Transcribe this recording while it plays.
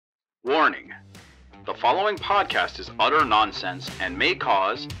Warning. The following podcast is utter nonsense and may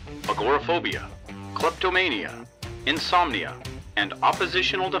cause agoraphobia, kleptomania, insomnia, and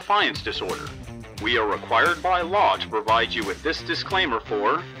oppositional defiance disorder. We are required by law to provide you with this disclaimer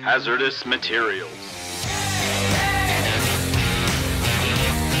for hazardous materials.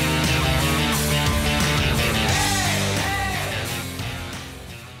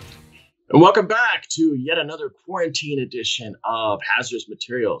 And welcome back to yet another quarantine edition of Hazardous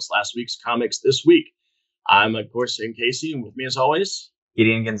Materials. Last week's comics this week. I'm, of course, Sam Casey, and with me, as always,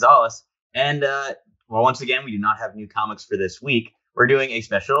 Gideon Gonzalez. And, once again, we do not have new comics for this week. We're doing a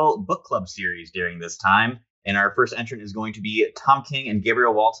special book club series during this time. And our first entrant is going to be Tom King and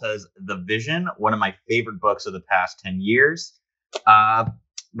Gabriel Walta's The Vision, one of my favorite books of the past 10 years. But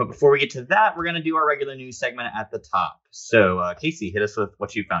before we get to that, we're going to do our regular news segment at the top. So, Casey, hit us with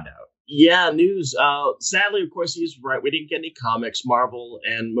what you found out. Yeah, news. Sadly, of course, he's right. We didn't get any comics. Marvel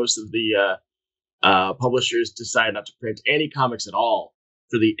and most of the publishers decided not to print any comics at all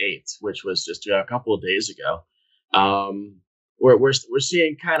for the 8th, which was just a couple of days ago. We're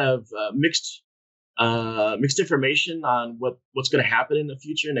seeing kind of mixed information on what's going to happen in the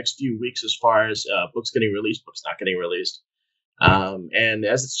future, next few weeks, as far as books getting released, books not getting released. And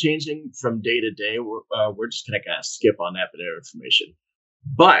as it's changing from day to day, we're just going to kind of skip on that bit of information.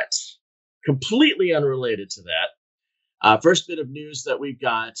 But completely unrelated to that, first bit of news that we've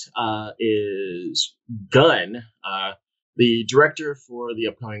got is Gunn, the director for the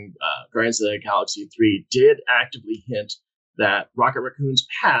upcoming Guardians of the Galaxy 3, did actively hint that Rocket Raccoon's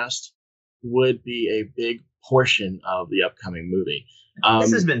past would be a big portion of the upcoming movie.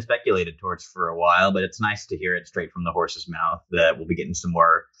 This has been speculated towards for a while, but it's nice to hear it straight from the horse's mouth that we'll be getting some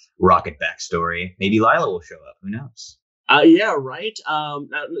more Rocket backstory. Maybe Lila will show up. Who knows? Yeah, right. Now,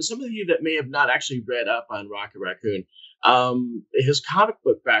 some of you that may have not actually read up on Rocket Raccoon, his comic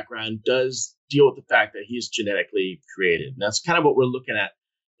book background does deal with the fact that he's genetically created. And that's kind of what we're looking at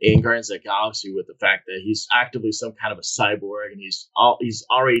in Guardians of the Galaxy, with the fact that he's actively some kind of a cyborg, and he's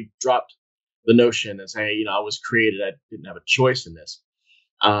already dropped the notion that, hey, I was created, I didn't have a choice in this.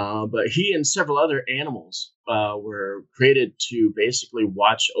 But he and several other animals were created to basically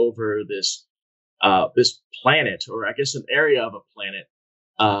watch over this planet, or I guess an area of a planet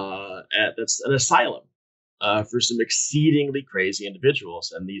that's an asylum for some exceedingly crazy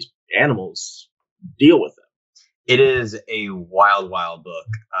individuals, and these animals deal with them. It is a wild, wild book.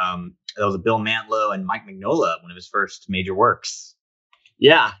 That was Bill Mantlo and Mike Mignola, one of his first major works.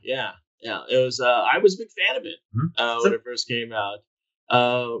 Yeah. It was. I was a big fan of it when it first came out.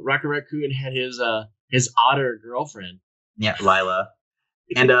 Rocket Raccoon had his otter girlfriend. Yeah, Lila.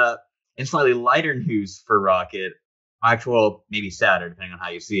 And slightly lighter news for Rocket, actual, maybe sadder, depending on how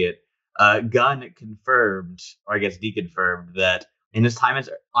you see it. Gunn confirmed, or I guess deconfirmed, that in his time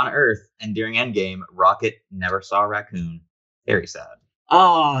on Earth and during Endgame, Rocket never saw a raccoon. Very sad.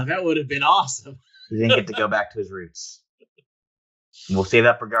 Oh, that would have been awesome. He didn't get to go back to his roots. We'll save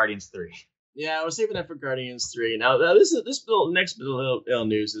that for Guardians 3. Yeah, we're saving that for Guardians 3. Now, this next little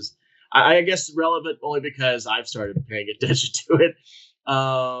news is, I guess, relevant only because I've started paying attention to it.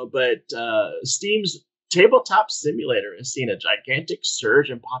 But Steam's tabletop simulator has seen a gigantic surge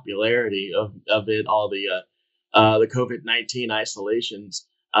in popularity of it, all the COVID-19 isolations.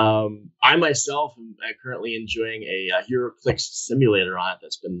 I myself am currently enjoying a HeroClix simulator on it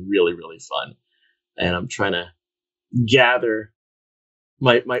that's been really, really fun. And I'm trying to gather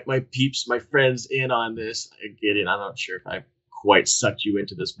my peeps, my friends in on this. Gideon, I'm not sure if I've quite sucked you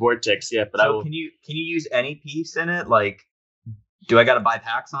into this vortex yet, but so I will. Can you use any piece in it? Like, do I got to buy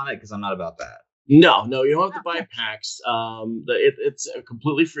packs on it? Because I'm not about that. No, you don't have to buy packs. It's a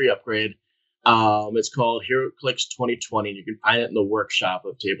completely free upgrade. It's called HeroClix 2020. And you can find it in the workshop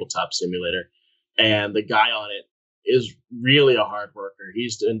of Tabletop Simulator. And the guy on it is really a hard worker.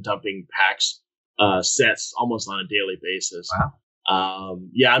 He's been dumping packs, sets almost on a daily basis. Wow.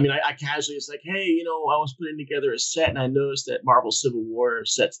 Yeah, I mean, I casually, it's like, hey, I was putting together a set and I noticed that Marvel Civil War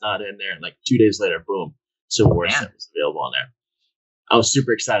set's not in there. And like 2 days later, boom, Civil War set was available on there. I was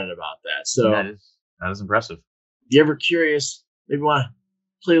super excited about that. So that is impressive. If you're ever curious, maybe want to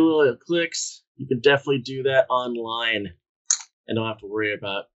play a little clicks, you can definitely do that online and don't have to worry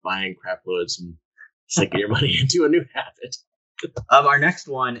about buying crap loads and sinking your money into a new habit. Our next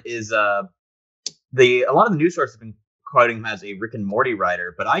one is a lot of the news sources have been quoting him as a Rick and Morty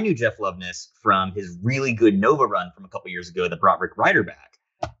writer, but I knew Jeff Loveness from his really good Nova run from a couple years ago that brought Rick Rider back.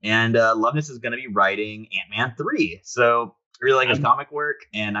 And Loveness is going to be writing Ant-Man 3. So I really like his comic work,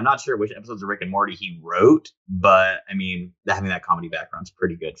 and I'm not sure which episodes of Rick and Morty he wrote, but I mean, having that comedy background's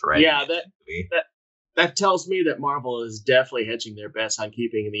pretty good for writing. Yeah, that tells me that Marvel is definitely hedging their bets on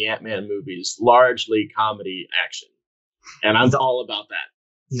keeping the Ant-Man movies largely comedy action, and I'm all about that.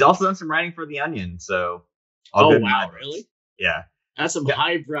 He's also done some writing for The Onion, so oh wow, really? Yeah, that's some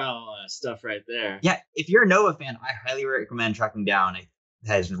highbrow stuff right there. Yeah, if you're a Nova fan, I highly recommend tracking down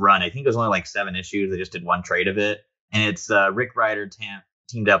his run. I think it was only like 7 issues. They just did one trade of it, and it's Rick Rider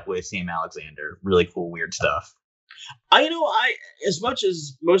teamed up with Sam Alexander. Really cool, weird stuff. I as much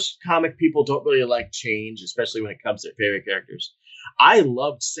as most comic people don't really like change, especially when it comes to their favorite characters, I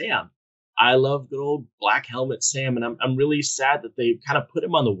loved Sam. I love good old Black Helmet Sam, and I'm really sad that they kind of put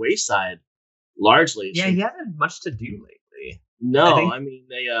him on the wayside largely. Yeah, he hasn't much to do lately. No, I mean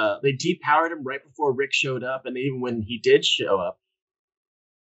they depowered him right before Rick showed up, and even when he did show up,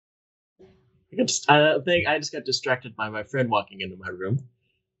 I think I just got distracted by my friend walking into my room.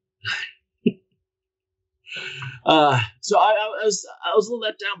 So I was a little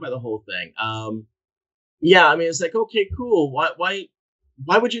let down by the whole thing. Yeah, I mean it's like, okay, cool.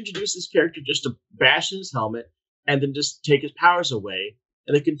 Why would you introduce this character just to bash his helmet and then just take his powers away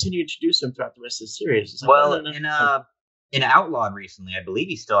and then continue to introduce him throughout the rest of the series? It's like, well, in Outlawed recently, I believe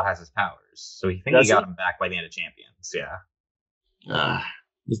he still has his powers, so he got him back by the end of Champions. Yeah.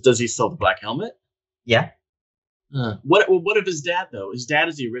 Does he still have the Black Helmet? Yeah. What of his dad though? His dad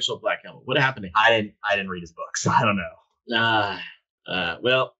is the original Black Helmet. What happened to him? I didn't read his book, so I don't know.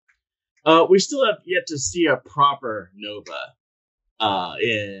 Well, we still have yet to see a proper Nova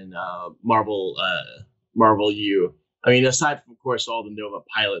in Marvel U. I mean, aside from, of course, all the Nova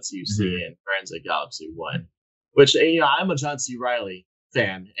pilots you see in Guardians of the Galaxy 1, which I'm a John C. Reilly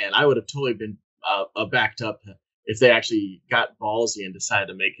fan, and I would have totally been backed up if they actually got ballsy and decided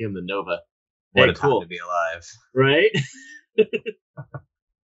to make him the Nova. What a time to be alive, right?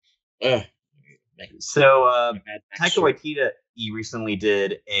 So Taika Waititi recently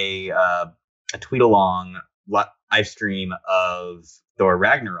did a tweet along live stream of Thor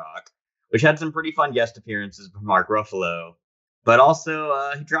Ragnarok, which had some pretty fun guest appearances from Mark Ruffalo, but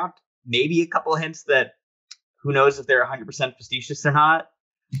also he dropped maybe a couple of hints that who knows if they're 100% facetious or not.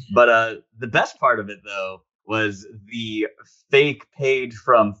 But the best part of it, though, was the fake page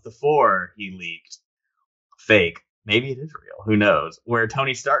from Thor he leaked. Fake. Maybe it is real. Who knows? Where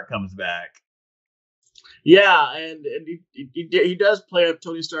Tony Stark comes back. Yeah, and he does play up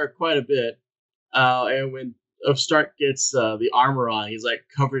Tony Stark quite a bit. And when Stark gets the armor on, he's like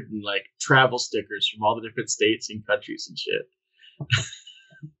covered in like travel stickers from all the different states and countries and shit.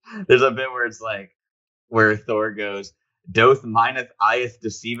 There's a bit where it's like where Thor goes, "Doth mineth ieth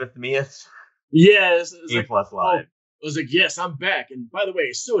deceiveth meeth." Yes, A like, plus live. I was like, yes, I'm back. And by the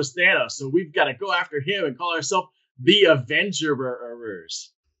way, so is Thanos. So we've got to go after him and call ourselves the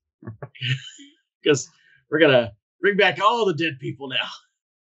Avengerers. Because we're gonna bring back all the dead people now.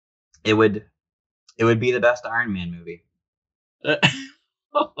 It would be the best Iron Man movie.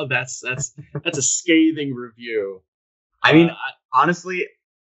 That's a scathing review. I mean, honestly,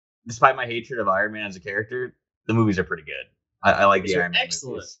 despite my hatred of Iron Man as a character, the movies are pretty good. I like the Iron Man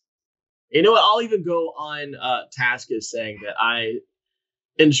movies. You know what? I'll even go on task as saying that I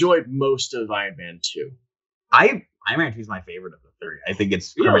enjoyed most of Iron Man 2. Iron Man 2 is my favorite of the 3. I think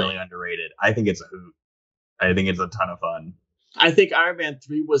it's really underrated. I think it's a hoot. I think it's a ton of fun. I think Iron Man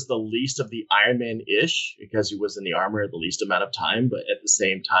 3 was the least of the Iron Man-ish because he was in the armor the least amount of time, but at the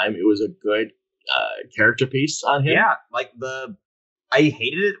same time, it was a good character piece on him. Yeah, I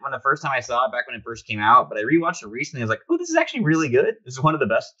hated it when the first time I saw it back when it first came out, but I rewatched it recently. I was like, oh, this is actually really good. This is one of the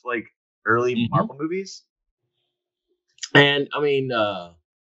best early Marvel movies. And I mean, what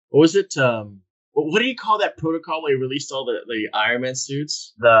was it? What do you call that protocol when he released all the Iron Man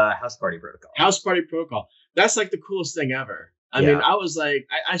suits? The House Party Protocol. House Party Protocol. That's like the coolest thing ever. I mean, I was like,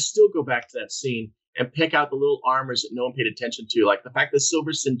 I still go back to that scene and pick out the little armors that no one paid attention to. Like the fact that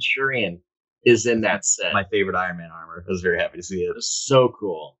Silver Centurion is in that set. My favorite Iron Man armor. I was very happy to see it. It was so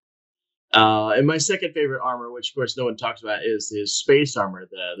cool. And my second favorite armor, which of course no one talks about, is his space armor,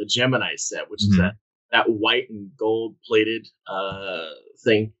 the Gemini set, which is that white and gold plated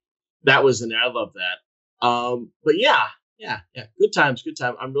thing. That was in there. I love that. But yeah. Good times.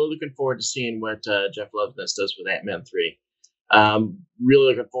 I'm really looking forward to seeing what Jeff Loveness does with Ant-Man 3. Really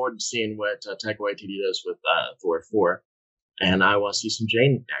looking forward to seeing what Taika Waititi does with Thor 4. And I want to see some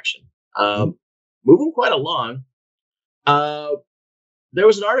Jane action. Moving quite along. There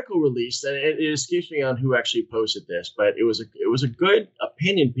was an article released, and it escapes me on who actually posted this, but it was a good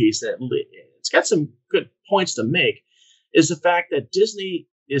opinion piece that it's got some good points to make. Is the fact that Disney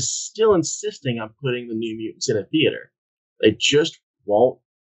is still insisting on putting the New Mutants in a theater. They just won't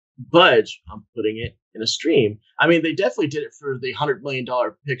budge on putting it in a stream. I mean, they definitely did it for the $100 million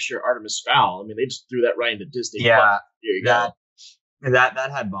picture Artemis Fowl. I mean, they just threw that right into Disney. Yeah, Here you go. That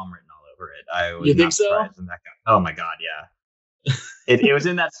had bomb written all over it. I was You think not so? surprised when that got. Oh my god, yeah. It was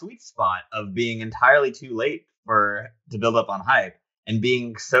in that sweet spot of being entirely too late to build up on hype and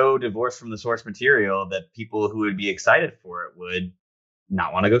being so divorced from the source material that people who would be excited for it would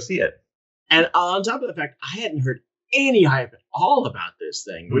not want to go see it. And on top of the fact, I hadn't heard any hype at all about this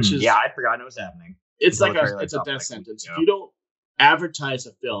thing, which is I'd forgotten it was happening. It's like it's a death sentence. If you don't advertise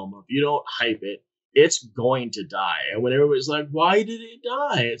a film, or if you don't hype it, it's going to die. And when everybody's like, "Why did it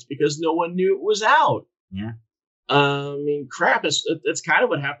die?" It's because no one knew it was out. Yeah. I mean, crap. It's kind of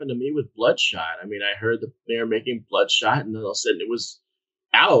what happened to me with Bloodshot. I mean, I heard that they were making Bloodshot, and then all of a sudden it was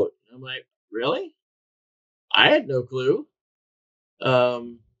out. I'm like, really? I had no clue.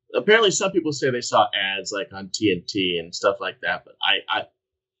 Apparently, some people say they saw ads like on TNT and stuff like that, but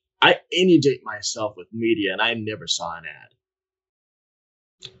I inundate myself with media, and I never saw an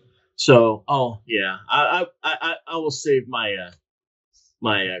ad. So, I will save my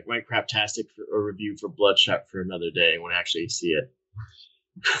my craptastic review for Bloodshot for another day when I actually see it.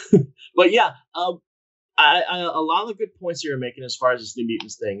 But yeah, a lot of the good points you're making as far as this New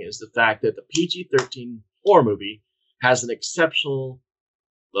Mutants thing is the fact that the PG-13 horror movie has an exceptional,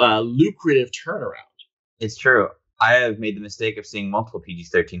 lucrative turnaround. It's true. I have made the mistake of seeing multiple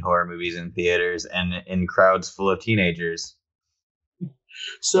PG-13 horror movies in theaters and in crowds full of teenagers.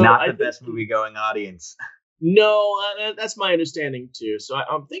 So not the best movie-going audience. No, that's my understanding too. So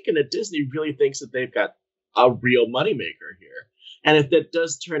I'm thinking that Disney really thinks that they've got a real moneymaker here. And if that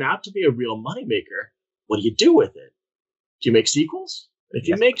does turn out to be a real moneymaker, what do you do with it? Do you make sequels? If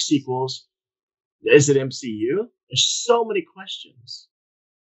you make sequels, is it MCU? There's so many questions.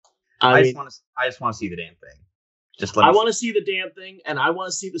 I just want to see the damn thing. I want to see the damn thing, and I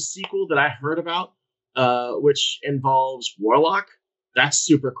want to see the sequel that I heard about, which involves Warlock. That's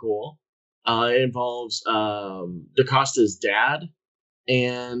super cool. It involves DaCosta's dad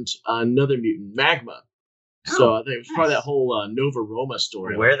and another mutant, Magma. So I think it's probably that whole Nova Roma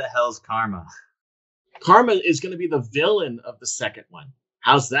story. Where the hell's Karma? Karma is going to be the villain of the second one.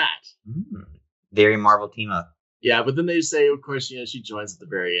 How's that? Very Marvel team up. Yeah, but then they say, of course, she joins at the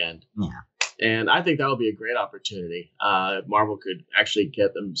very end. Yeah. And I think that would be a great opportunity. If Marvel could actually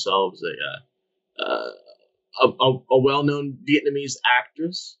get themselves a well-known Vietnamese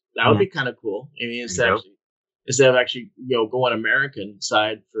actress, that would be kind of cool. I mean, instead of actually going American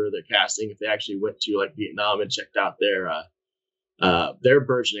side for their casting, if they actually went to like Vietnam and checked out their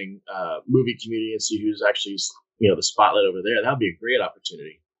burgeoning movie community and see who's actually the spotlight over there, that would be a great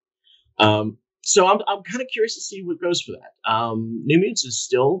opportunity. So I'm kind of curious to see what goes for that. New Mutants is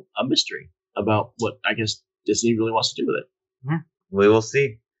still a mystery about what I guess Disney really wants to do with it. Yeah, we will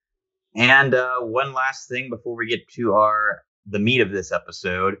see. And one last thing before we get to the meat of this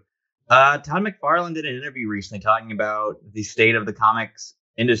episode. Todd McFarlane did an interview recently talking about the state of the comics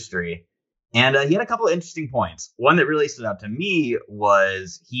industry. And he had a couple of interesting points. One that really stood out to me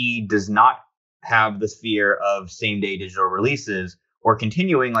was he does not have this fear of same-day digital releases or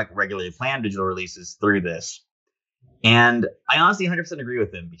continuing like regularly planned digital releases through this. And I honestly 100% agree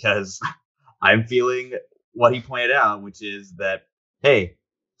with him because I'm feeling what he pointed out, which is that, hey,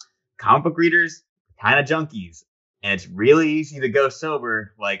 comic book readers, kind of junkies. And it's really easy to go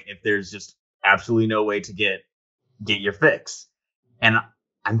sober, like if there's just absolutely no way to get your fix. And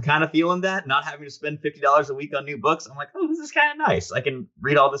I'm kind of feeling that, not having to spend $50 a week on new books. I'm like, oh, this is kind of nice. I can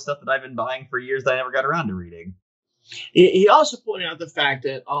read all the stuff that I've been buying for years that I never got around to reading. He also pointed out the fact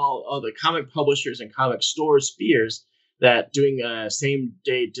that all the comic publishers and comic stores fears that doing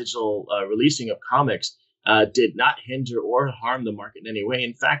same-day digital releasing of comics did not hinder or harm the market in any way.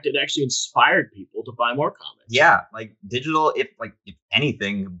 In fact, it actually inspired people to buy more comics. Yeah, like digital, if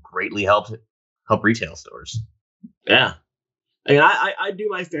anything, greatly help retail stores. Yeah, I mean, I do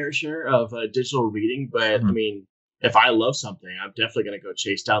my fair share of digital reading, but I mean, if I love something, I'm definitely going to go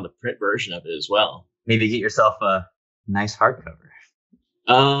chase down the print version of it as well. Maybe get yourself a nice hardcover.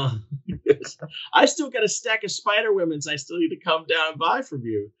 I still got a stack of Spider-Women's I still need to come down and buy from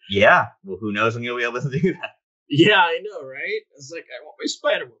you. Yeah, well, who knows when you'll be able to do that? Yeah, I know, right? It's like, I want my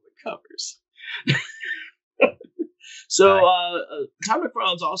Spider-Woman covers. So, Tom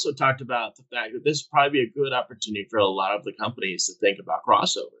McFarlane's also talked about the fact that this would probably be a good opportunity for a lot of the companies to think about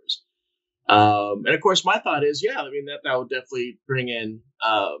crossovers. And of course, my thought is, I mean, that would definitely bring in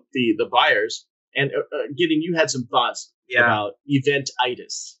the buyers. And Gideon, you had some thoughts about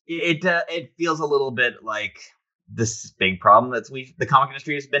event-itis. It feels a little bit like this big problem that the comic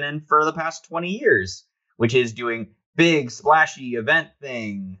industry has been in for the past 20 years, which is doing big, splashy event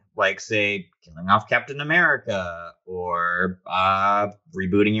thing, like, say, killing off Captain America or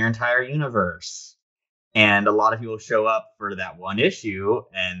rebooting your entire universe. And a lot of people show up for that one issue,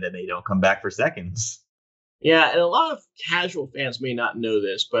 and then they don't come back for seconds. Yeah, and a lot of casual fans may not know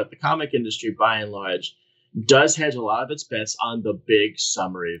this, but the comic industry, by and large, does hedge a lot of its bets on the big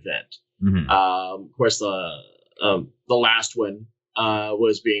summer event. Mm-hmm. Of course, the last one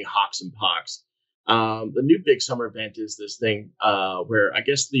was being Hawks and Pox. The new big summer event is this thing where I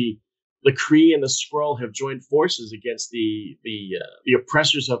guess the Kree and the Skrull have joined forces against the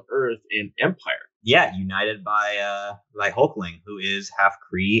oppressors of Earth in Empire. Yeah, united by Hulkling, who is half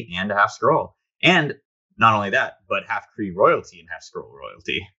Kree and half Skrull, and not only that, but half Kree royalty and half Skrull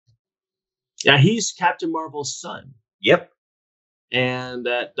royalty. Yeah, he's Captain Marvel's son. Yep. And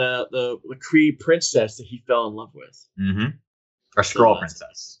that the Kree princess that he fell in love with. Mm-hmm. Or Skrull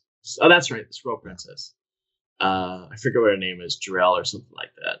princess. Oh, that's right, the Skrull princess. I forget what her name is, Jarell or something like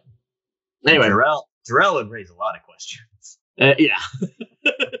that. Anyway, Jarell would raise a lot of questions. Yeah.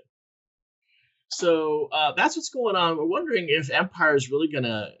 So that's what's going on. We're wondering if Empire is really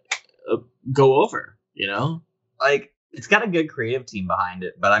gonna go over. You know, like, it's got a good creative team behind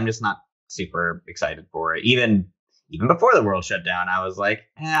it, but I'm just not super excited for it. Even before the world shut down, I was like,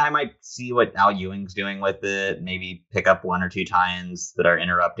 I might see what Al Ewing's doing with it. Maybe pick up one or two tie-ins that are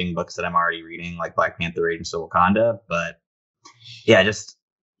interrupting books that I'm already reading, like Black Panther, Agents of Wakanda. But yeah, just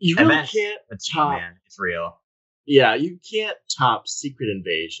you really can't top. Man, it's real. Yeah, you can't top Secret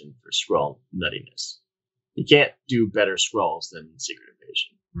Invasion for Skrull nuttiness. You can't do better Skrulls than Secret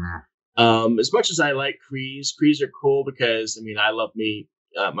Invasion. Nah. As much as I like Krees are cool because, I mean, I love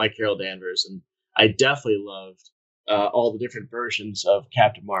Mike Carol Danvers, and I definitely loved all the different versions of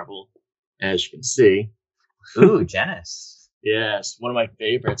Captain Marvel, as you can see. Ooh, Janice. Yes, one of my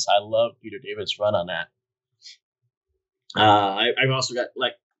favorites. I love Peter David's run on that. I've also got,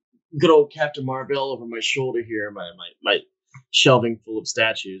 like, good old Captain Marvel over my shoulder here, my shelving full of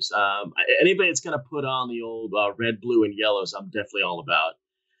statues. Anybody that's going to put on the old red, blue, and yellows, I'm definitely all about.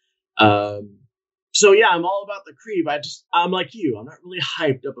 So yeah, I'm all about the Kree, but I'm like you. I'm not really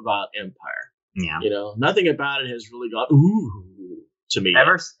hyped up about Empire. Yeah. You know, nothing about it has really gone ooh to me.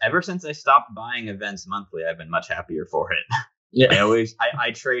 Ever since I stopped buying events monthly, I've been much happier for it. Yeah.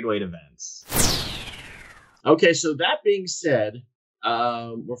 I trade weight events. Okay, so that being said,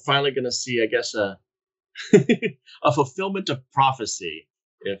 we're finally going to see, I guess, a fulfillment of prophecy,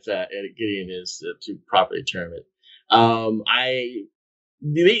 if Gideon is to properly term it.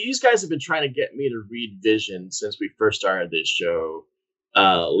 These guys have been trying to get me to read Vision since we first started this show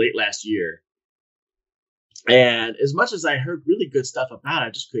late last year. And as much as I heard really good stuff about it, I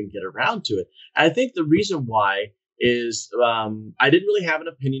just couldn't get around to it. I think the reason why is I didn't really have an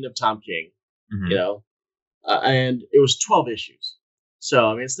opinion of Tom King, you know, and it was 12 issues. So,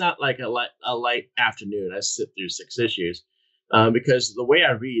 I mean, it's not like a light afternoon. I sit through 6 issues because the way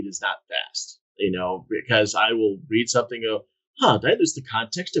I read is not fast, you know, because I will read something and go, did I lose the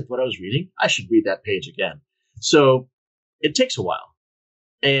context of what I was reading? I should read that page again. So it takes a while.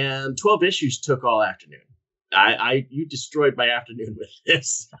 And 12 issues took all afternoon. You destroyed my afternoon with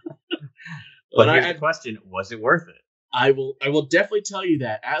this. But here's the question, was it worth it? I will definitely tell you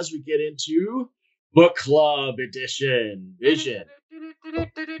that as we get into Book Club Edition Vision.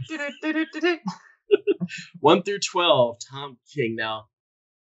 1 through 12, Tom King. Now,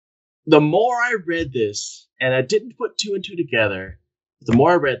 the more I read this, and I didn't put 2 and 2 together, the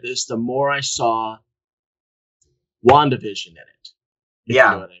more I read this, the more I saw WandaVision in it. Yeah,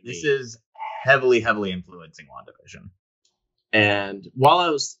 you know what I mean. This is heavily influencing WandaVision. And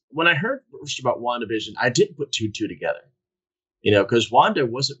when I heard first about WandaVision, I didn't put 2 and 2 together. You know, because Wanda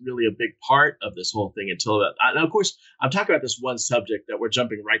wasn't really a big part of this whole thing until that. Now, of course, I'm talking about this one subject that we're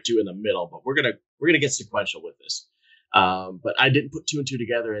jumping right to in the middle, but we're gonna get sequential with this. But I didn't put 2 and 2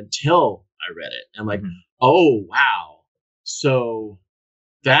 together until I read it. I'm like, oh wow, so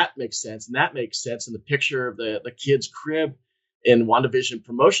that makes sense, and that makes sense, and the picture of the kid's crib in WandaVision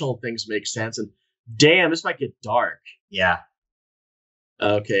promotional things make sense, and damn, this might get dark. Yeah.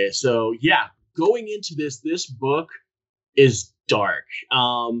 Okay, so yeah, going into this book is dark.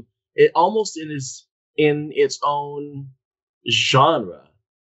 It almost is in its own genre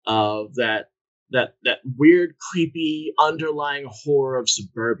of that weird, creepy underlying horror of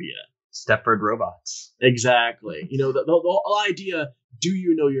suburbia. Stepford robots. Exactly. You know, the whole idea, do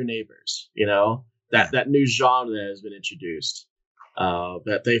you know your neighbors? You know, that new genre that has been introduced.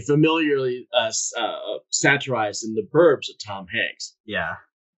 That they familiarly satirized in The Burbs of Tom Hanks. Yeah.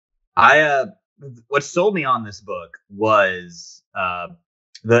 What sold me on this book was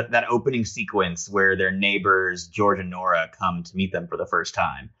that opening sequence where their neighbors George and Nora come to meet them for the first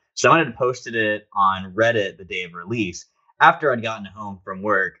time. Someone had posted it on Reddit the day of release after I'd gotten home from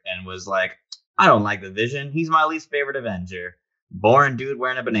work and was like, I don't like the Vision. He's my least favorite Avenger. Boring dude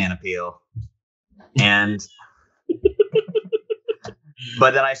wearing a banana peel. And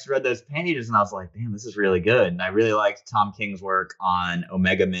but then I read those pages and I was like, damn, this is really good. And I really liked Tom King's work on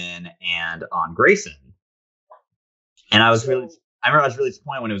Omega Men and on Grayson. And I remember I was really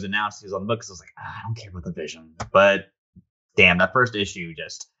disappointed when it was announced he was on the book because I was like, I don't care about the Vision. But damn, that first issue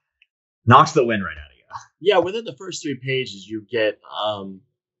just knocks the wind right out of you. Yeah, within the first 3 pages, you get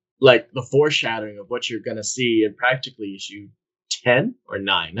like the foreshadowing of what you're going to see in practically issue 10 or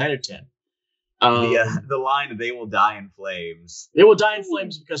 9 or 10. The line, they will die in flames. They will die in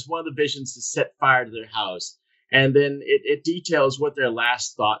flames because one of the Visions has set fire to their house. And then it details what their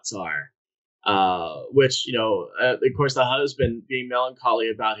last thoughts are. Which, of course, the husband being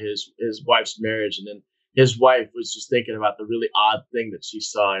melancholy about his wife's marriage. And then his wife was just thinking about the really odd thing that she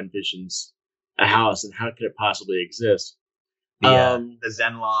saw in Vision's house and how could it possibly exist. The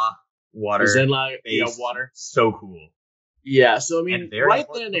Zenlaw water. The Zenlaw, water. So cool. Yeah. So, I mean, right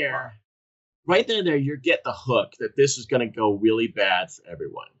there, you get the hook that this is going to go really bad for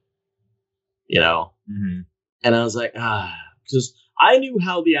everyone. Mm-hmm. And I was like, because I knew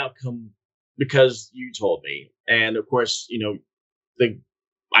how the outcome, because you told me. And of course,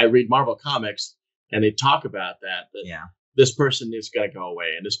 I read Marvel comics and they talk about that this person is going to go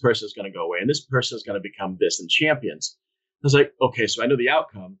away and this person is going to go away and this person is going to become this and champions. I was like, okay, so I know the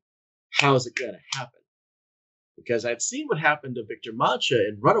outcome. How is it going to happen? Because I'd seen what happened to Victor Mancha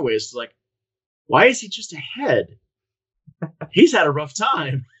in Runaways. Like, why is he just ahead? He's had a rough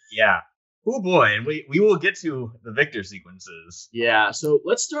time. Yeah. Oh boy, and we will get to the Victor sequences. Yeah, so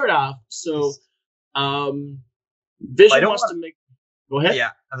let's start off. So, Vision wants to make. Go ahead. Yeah,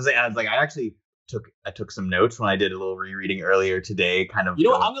 I actually took some notes when I did a little rereading earlier today. Kind of. I'm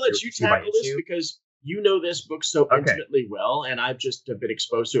gonna let you tackle this because you know this book so intimately well, and I've just been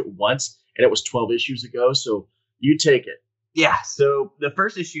exposed to it once, and it was 12 issues ago. So you take it. Yeah. So the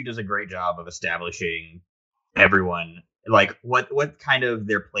first issue does a great job of establishing everyone. Like what kind of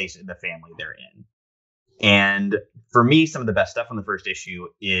their place in the family they're in. And for me, some of the best stuff on the first issue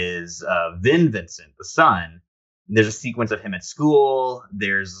is Vin Vincent, the son. There's a sequence of him at school.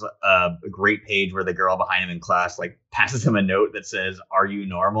 There's a great page where the girl behind him in class passes him a note that says, "Are you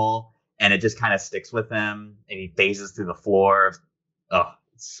normal?" And it just kind of sticks with him. And he phases through the floor. Oh,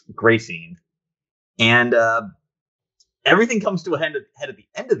 it's a great scene. And everything comes to a head at the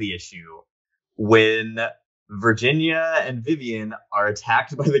end of the issue when Virginia and Vivian are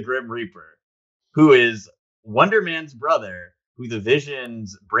attacked by the Grim Reaper, who is Wonder Man's brother, who the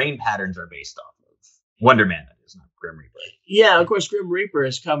Vision's brain patterns are based off of. Wonder Man, that is, not Grim Reaper. Yeah, of course, Grim Reaper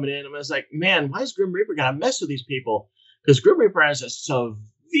is coming in, and I was like, man, why is Grim Reaper going to mess with these people? Because Grim Reaper has a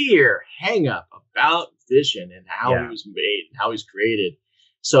severe hang-up about Vision and how he was made and how he's created.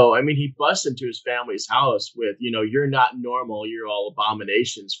 So, I mean, he busts into his family's house with, you're not normal, you're all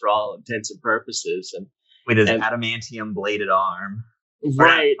abominations for all intents and purposes. And with his adamantium bladed arm.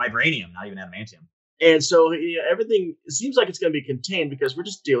 Right. Vibranium, not even adamantium. And so everything seems like it's going to be contained because we're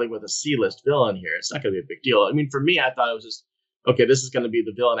just dealing with a C-list villain here. It's not going to be a big deal. I mean, for me, I thought it was just, okay, this is going to be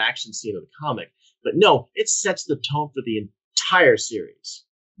the villain action scene of the comic. But no, it sets the tone for the entire series.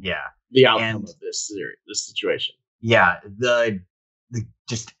 Yeah. The outcome of this series, this situation. Yeah. The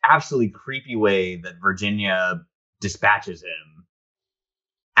just absolutely creepy way that Virginia dispatches him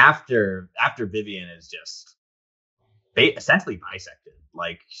after Vivian is just essentially bisected.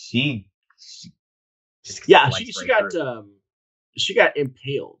 Like she just she got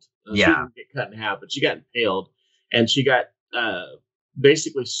impaled. She didn't get cut in half, but she got impaled, and she got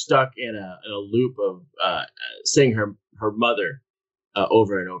basically stuck in a loop of saying her mother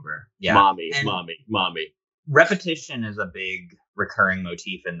over and over. Yeah. Mommy. Repetition is a big recurring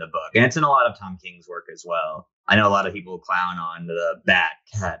motif in the book, and it's in a lot of Tom King's work as well. I know a lot of people clown on the bat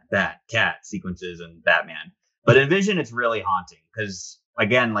cat sequences in Batman, but in Vision it's really haunting because,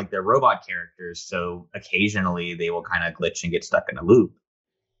 again, like, they're robot characters, so occasionally they will kind of glitch and get stuck in a loop,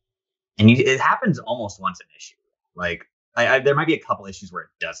 and it happens almost once an issue. Like, there might be a couple issues where it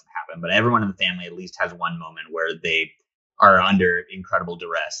doesn't happen, but everyone in the family at least has one moment where they are under incredible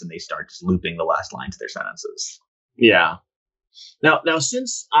duress and they start just looping the last lines of their sentences. Yeah. Now,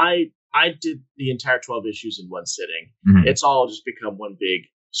 since I did the entire 12 issues in one sitting, it's all just become one big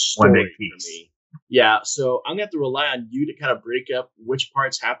story for me. Yeah. So I'm going to have to rely on you to kind of break up which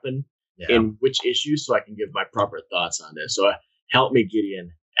parts happen in which issues so I can give my proper thoughts on this. So help me,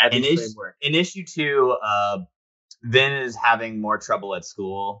 Gideon. Add the framework. In issue 2, Vin is having more trouble at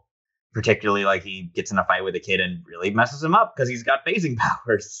school. particularly like he gets in a fight with a kid and really messes him up because he's got phasing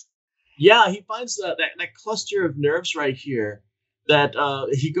powers. Yeah, he finds that cluster of nerves right here that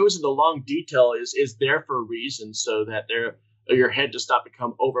he goes into long detail is there for a reason, so that your head does not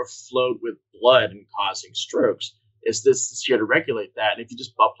become overflowed with blood and causing strokes. It's this here to regulate that. And if you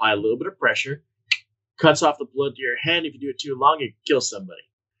just apply a little bit of pressure, cuts off the blood to your head. If you do it too long, it kills somebody.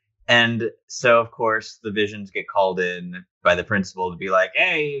 And so, of course, the Visions get called in by the principal to be like,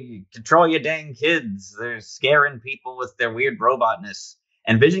 hey, control your dang kids. They're scaring people with their weird robotness.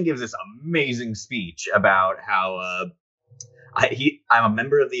 And Vision gives this amazing speech about how I'm a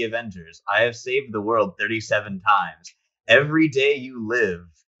member of the Avengers. I have saved the world 37 times. Every day you live,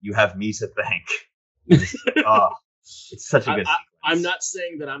 you have me to thank. It's such a good sequence. I'm not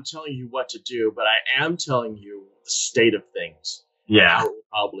saying that I'm telling you what to do, but I am telling you the state of things. Yeah. How it will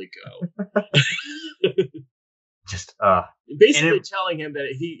probably go. Just basically telling him that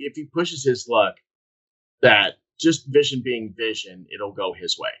if he pushes his luck, that just Vision being Vision, it'll go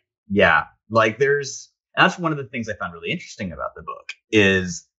his way. Yeah. Like that's one of the things I found really interesting about the book,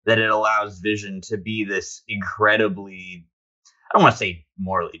 is that it allows Vision to be this incredibly, I don't want to say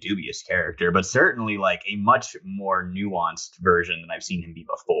morally dubious character, but certainly like a much more nuanced version than I've seen him be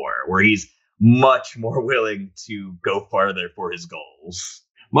before, where he's much more willing to go farther for his goals.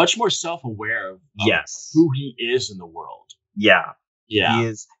 Much more self-aware of who he is in the world. Yeah.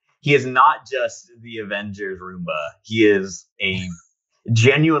 Yeah. He is not just the Avengers Roomba. He is a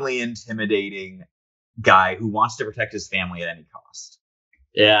genuinely intimidating guy who wants to protect his family at any cost.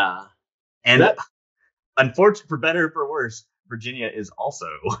 Yeah. And unfortunately, for better or for worse, Virginia is also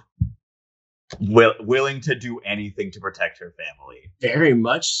willing to do anything to protect her family. Very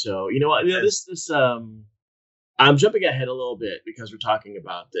much so. You know what? I'm jumping ahead a little bit because we're talking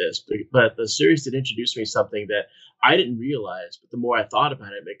about this, but the series did introduce me something that I didn't realize, but the more I thought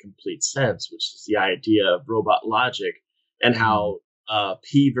about it, it made complete sense, which is the idea of robot logic and how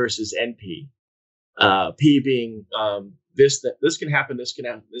P versus NP. P being this can happen, this can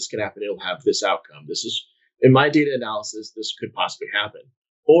happen, it'll have this outcome. This is, in my data analysis, this could possibly happen.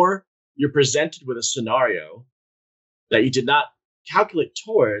 Or you're presented with a scenario that you did not calculate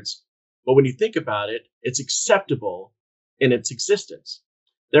towards, but when you think about it, it's acceptable in its existence.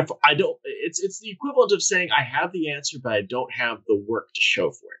 Therefore, it's the equivalent of saying I have the answer, but I don't have the work to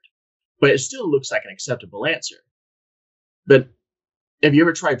show for it. But it still looks like an acceptable answer. But have you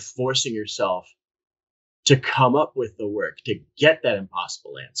ever tried forcing yourself to come up with the work to get that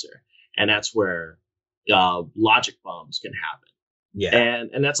impossible answer? And that's where logic bombs can happen. Yeah,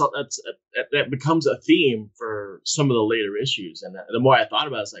 and that becomes a theme for some of the later issues. And the more I thought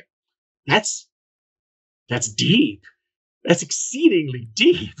about it, it's like, that's deep. That's exceedingly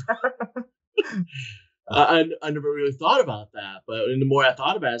deep. I never really thought about that, but the more I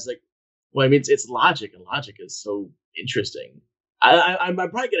thought about it, it's like, well, I mean, it's logic, and logic is so interesting. I'm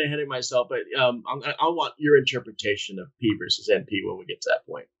probably getting ahead of myself, but I want your interpretation of P versus NP when we get to that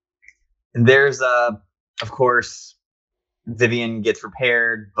point. And there's, of course, Vivian gets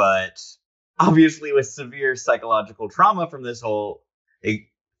repaired, but obviously with severe psychological trauma from this whole,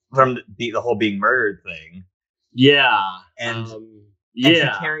 from the whole being murdered thing. Yeah. And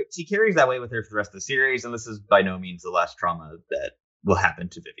she carries that way with her for the rest of the series, and this is by no means the last trauma that will happen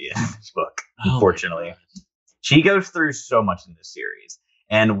to Vivian in this book, unfortunately. She goes through so much in this series,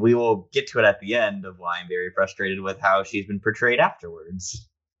 and we will get to it at the end of why I'm very frustrated with how she's been portrayed afterwards.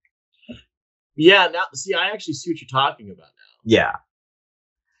 Yeah, now see, I actually see what you're talking about now. Yeah.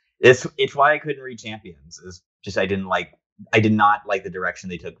 It's why I couldn't read Champions. Is just I did not like the direction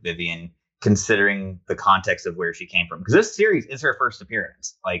they took Vivian, considering the context of where she came from. Because this series is her first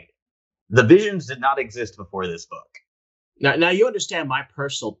appearance. Like, the Visions did not exist before this book. Now you understand my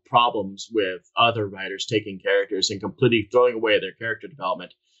personal problems with other writers taking characters and completely throwing away their character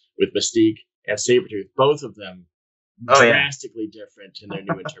development with Mystique and Sabretooth. Both of them drastically different in their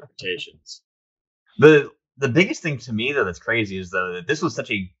new interpretations. The biggest thing to me, though, that's crazy is, though, that this was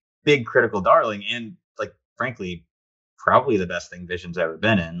such a big critical darling and, like, frankly, probably the best thing Vision's ever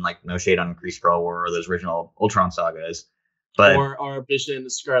been in. Like, no shade on Kree Skrull War or those original Ultron sagas. But, or Vision and the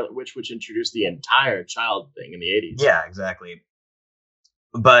Scarlet Witch, which introduced the entire child thing in the 80s. Yeah, exactly.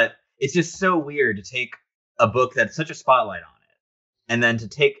 But it's just so weird to take a book that's such a spotlight on it, and then to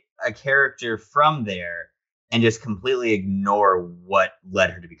take a character from there and just completely ignore what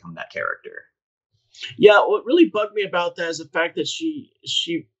led her to become that character. Yeah, what really bugged me about that is the fact that she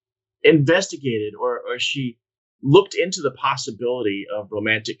investigated or she looked into the possibility of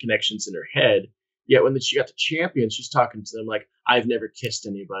romantic connections in her head. Yet when she got to Champions, she's talking to them like, I've never kissed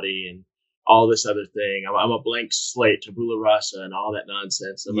anybody, and all this other thing. I'm a blank slate, tabula rasa, and all that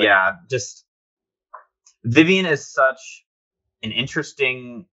nonsense. I'm just Vivian is such an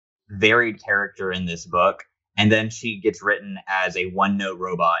interesting, varied character in this book, and then she gets written as a one-note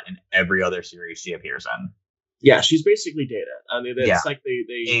robot in every other series she appears in. Yeah, she's basically Data. I mean, it's like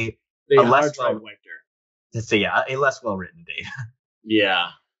they hard drive wiped her. So a less well-written Data. Yeah.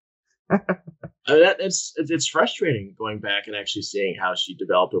 I mean, it's frustrating going back and actually seeing how she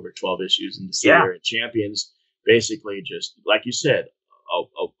developed over 12 issues and to see her in Champions basically just, like you said,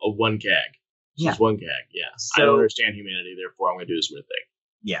 a one gag. She's one gag, So, I don't understand humanity, therefore I'm going to do this weird thing.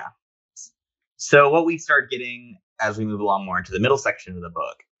 Yeah. So what we start getting as we move along more into the middle section of the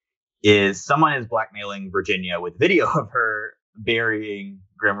book is someone is blackmailing Virginia with video of her burying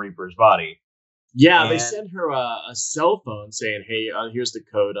Grim Reaper's body. Yeah, they send her a cell phone saying, hey, here's the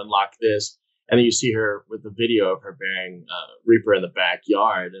code, unlock this. And then you see her with the video of her burying Reaper in the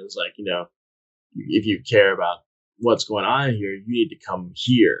backyard. And it's like, if you care about what's going on here, you need to come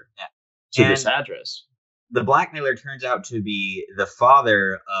here to this address. The blackmailer turns out to be the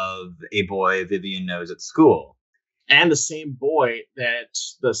father of a boy Vivian knows at school. And the same boy that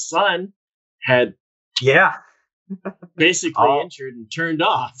the son had basically injured and turned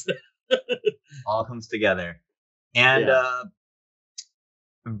off. All comes together. And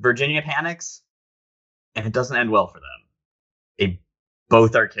Virginia panics, and it doesn't end well for them. They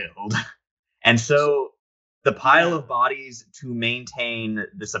both are killed. And so the pile of bodies to maintain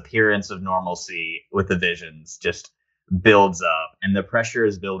this appearance of normalcy with the Visions just builds up, and the pressure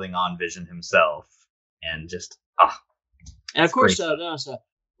is building on Vision himself. And just, And of course,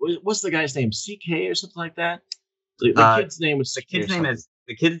 what's the guy's name? CK or something like that? The kid's name was CK.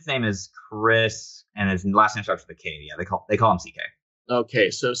 The kid's name is Chris, and his last name starts with a K. Yeah, they call him CK. Okay,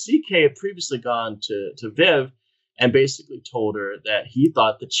 so CK had previously gone to Viv and basically told her that he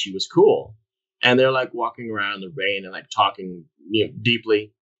thought that she was cool. And they're like walking around in the rain and like talking,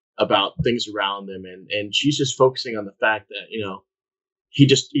 deeply about things around them. And she's just focusing on the fact that,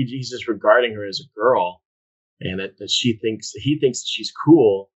 he's just regarding her as a girl, and that he thinks that she's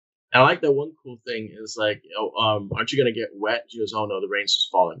cool. And I like that one cool thing is like, aren't you going to get wet? She goes, oh no, the rain's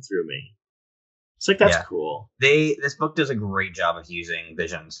just falling through me. It's like, that's cool. This book does a great job of using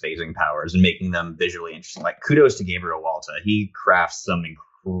Vision's phasing powers and making them visually interesting. Like, kudos to Gabriel Walta. He crafts some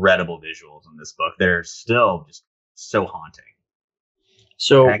incredible visuals in this book. They're still just so haunting.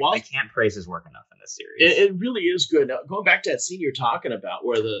 So I can't praise his work enough in this series. It really is good. Now, going back to that scene you're talking about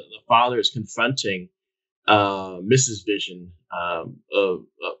where the father is confronting Mrs. Vision, I'm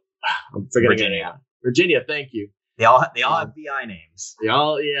forgetting her name. Virginia, thank you. They all have VI names.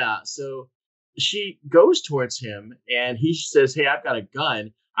 So she goes towards him and he says, hey, I've got a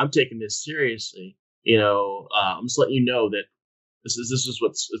gun. I'm taking this seriously. I'm just letting you know that this is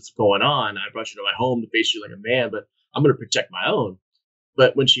what's going on. I brought you to my home to face you like a man, but I'm going to protect my own.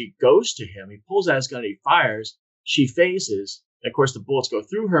 But when she goes to him, he pulls out his gun and he fires. She phases. And of course, the bullets go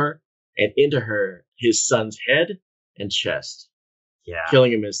through her and into his son's head and chest. Yeah.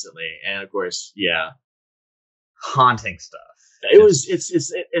 Killing him instantly. And of course, haunting stuff.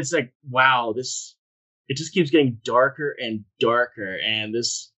 It's like, wow, it just keeps getting darker and darker. And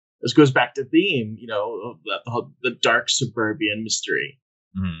this goes back to theme, the dark suburban mystery.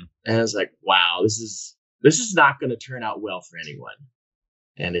 Mm-hmm. And it's like, wow, this is not going to turn out well for anyone.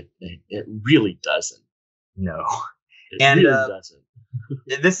 And it really doesn't. No. It really doesn't.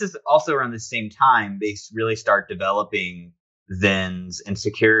 This is also around the same time they really start developing Vin's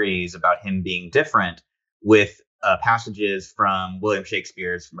insecurities about him being different with passages from William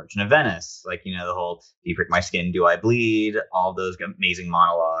Shakespeare's Merchant of Venice, like, the whole "Do you prick my skin, do I bleed?" All those amazing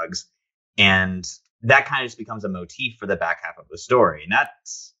monologues, and that kind of just becomes a motif for the back half of the story, and that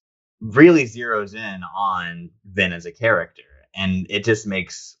really zeroes in on Vin as a character, and it just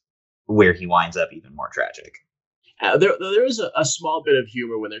makes where he winds up even more tragic. There is a small bit of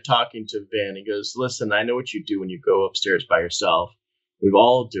humor when they're talking to Vin. He goes, listen, I know what you do when you go upstairs by yourself. We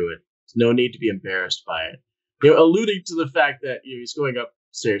all do it. There's no need to be embarrassed by it. Alluding to the fact that he's going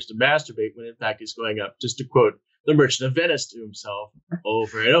upstairs to masturbate when in fact he's going up just to quote the Merchant of Venice to himself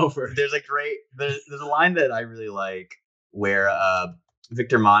over and over. There's a line that I really like where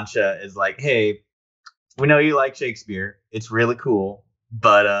Victor Mancha is like, hey, we know you like Shakespeare. It's really cool.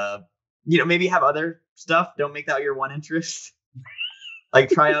 But, maybe have other stuff. Don't make that your one interest. Like,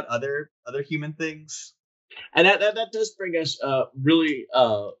 try out other human things. And that does bring us really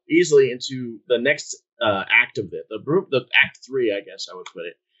easily into the next act of it. The act 3, I guess I would put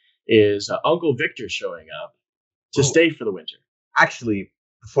it, is Uncle Victor showing up to stay for the winter. Actually,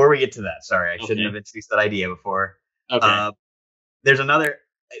 before we get to that, sorry, I shouldn't have introduced that idea before. Okay. There's another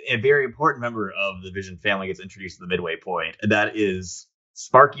a very important member of the Vision family gets introduced at the midway point, and that is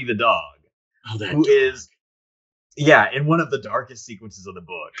Sparky the dog, who is in one of the darkest sequences of the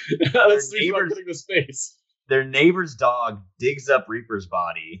book. Let's see about putting the space. Their neighbor's dog digs up Reaper's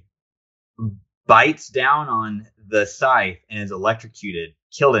body, bites down on the scythe, and is electrocuted,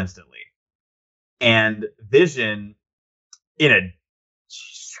 killed instantly. And Vision, in a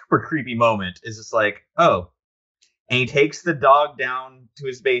super creepy moment, is just like, oh. And he takes the dog down to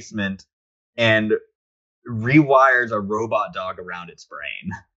his basement and rewires a robot dog around its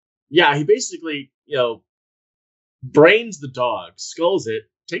brain. Yeah, he basically, brains the dog, skulls it,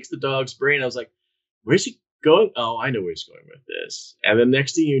 takes the dog's brain. I was like, where's he going? Oh, I know where he's going with this. And then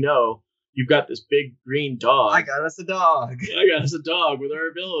next thing you know, you've got this big green dog. I got us a dog. I got us a dog with our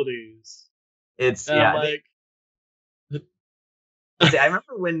abilities. It's, I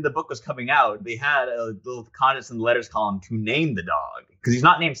remember when the book was coming out, they had a little contest in the letters column to name the dog. Because he's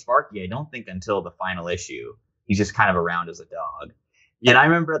not named Sparky, I don't think, until the final issue. He's just kind of around as a dog. Yeah. And I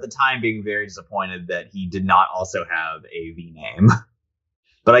remember at the time being very disappointed that he did not also have a V name.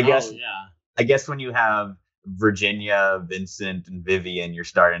 But I guess when you have Virginia, Vincent, and Vivian, you're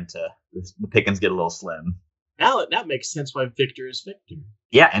starting to, the pickings get a little slim. Now that makes sense why Victor is Victor.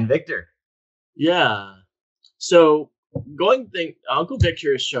 Yeah, and Victor. Yeah. So, Uncle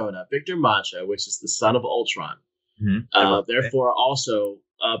Victor is showing up. Victor Macha, which is the son of Ultron. Mm-hmm. Therefore, also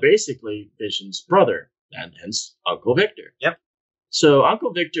basically Vision's brother, and hence Uncle Victor. Yep. So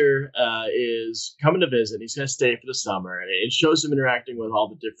Uncle Victor is coming to visit. He's going to stay for the summer, and it shows him interacting with all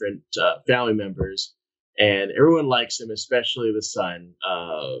the different family members, and everyone likes him, especially the son,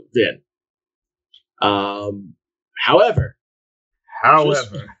 Vin. However,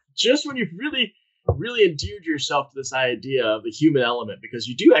 just when you've really endeared yourself to this idea of the human element, because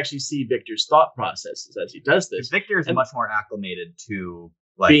you do actually see Victor's thought processes as he does this. Victor is much more acclimated to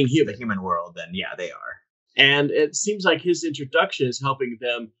being human. The human world than they are. And it seems like his introduction is helping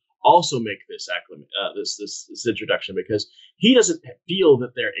them also make this this introduction, because he doesn't feel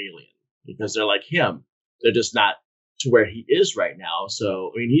that they're alien because they're like him. They're just not to where he is right now.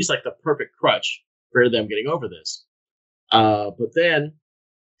 So, I mean, he's like the perfect crutch for them getting over this. But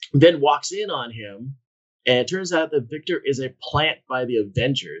then walks in on him, and it turns out that Victor is a plant by the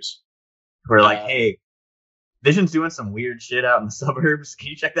Avengers. Who are like, hey, Vision's doing some weird shit out in the suburbs. Can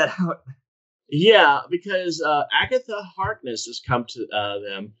you check that out? Yeah, because Agatha Harkness has come to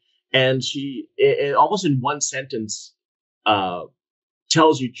them, and she, almost in one sentence,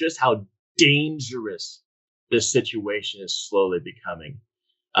 tells you just how dangerous this situation is slowly becoming.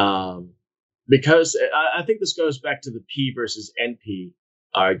 Because I think this goes back to the P versus NP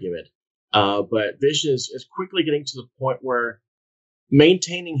argument. But Vision is quickly getting to the point where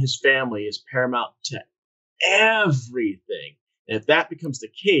maintaining his family is paramount to everything. And if that becomes the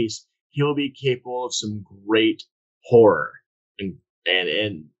case, he'll be capable of some great horror, and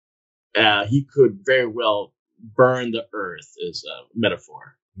he could very well burn the earth, as a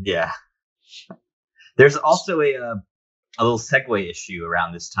metaphor. Yeah. There's also a little segue issue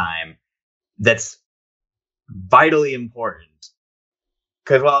around this time that's vitally important.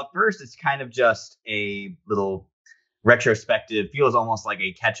 Because while at first it's kind of just a little retrospective, feels almost like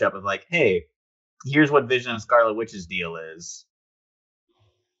a catch up of like, hey, here's what Vision and Scarlet Witch's deal is.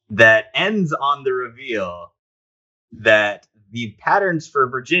 That ends on the reveal that the patterns for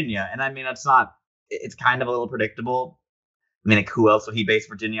Virginia, and I mean, it's kind of a little predictable. I mean, like, who else would he base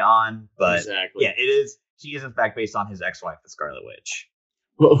Virginia on? But exactly. Yeah, it is. She is in fact based on his ex-wife, the Scarlet Witch.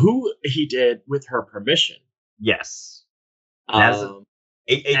 Well, who he did with her permission. Yes. As a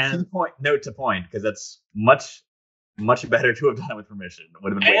key point, note to point, because that's much better to have done it with permission. It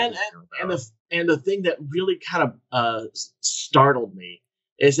would have been and the thing that really kind of startled me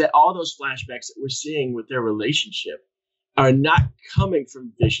is that all those flashbacks that we're seeing with their relationship are not coming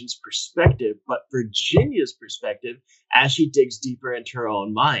from Vision's perspective, but Virginia's perspective as she digs deeper into her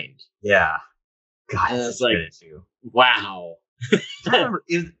own mind. Yeah. God, and it's like, wow. I remember,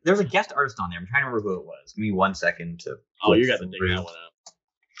 there was a guest artist on there. I'm trying to remember who it was. Give me 1 second to. Oh, you got to dig that one up.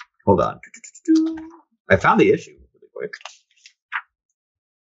 Hold on. I found the issue really quick.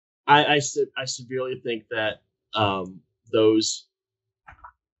 I severely think that those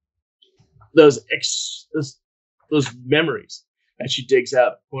memories that she digs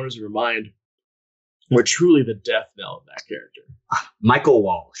out corners of her mind were truly the death knell of that character. Michael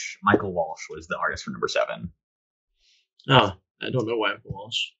Walsh. Michael Walsh was the artist for number 7. Oh, I don't know Michael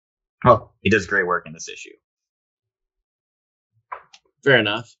Walsh. Oh, he does great work in this issue. Fair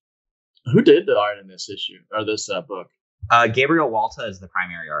enough. Who did the art in this issue or this book? Gabriel Walta is the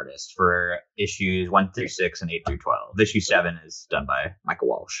primary artist for issues 1 through 6 and 8 through 12. Issue 7 is done by Michael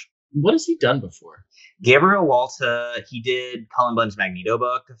Walsh. What has he done before? Gabriel Walta, he did Cullen Bunn's Magneto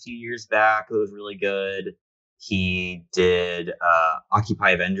book a few years back. It was really good. He did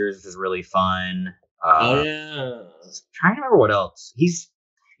Occupy Avengers, which was really fun. Oh yeah. Trying to remember what else. He's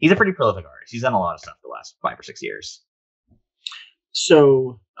a pretty prolific artist. He's done a lot of stuff the last 5 or 6 years.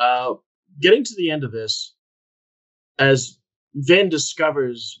 So, getting to the end of this, as Vin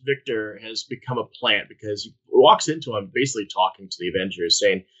discovers Victor has become a plant, because he walks into him basically talking to the Avengers,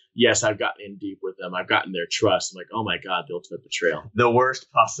 saying, yes, I've gotten in deep with them. I've gotten their trust. I'm like, oh my God, the ultimate betrayal. The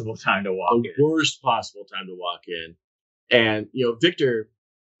worst possible time to walk in. The worst possible time to walk in. And, Victor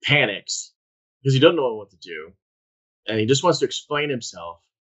panics because he doesn't know what to do. And he just wants to explain himself.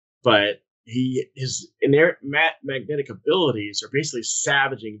 But his inherent magnetic abilities are basically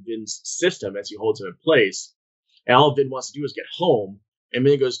savaging Vin's system as he holds him in place. And all Vin wants to do is get home. And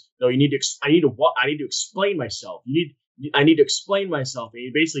Vin goes, no, I need to explain myself. I need to explain myself. And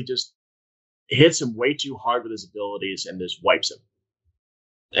he basically just hits him way too hard with his abilities and just wipes him.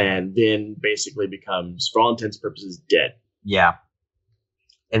 And Vin basically becomes, for all intents and purposes, dead. Yeah.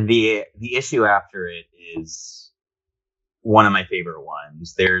 And the issue after it is one of my favorite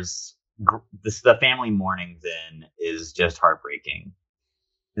ones. The family mourning Vin is just heartbreaking.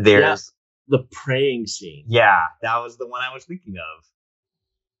 There's the praying scene. Yeah, that was the one I was thinking of.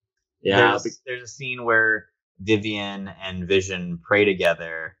 Yeah. There's a scene where Vivian and Vision pray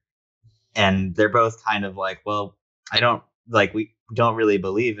together, and they're both kind of like, well, we don't really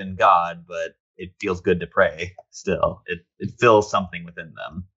believe in God, but it feels good to pray still. It fills something within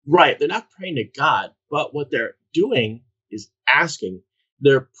them. Right. They're not praying to God, but what they're doing is asking.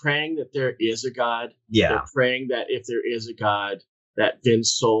 They're praying that there is a God. Yeah. They're praying that if there is a God, that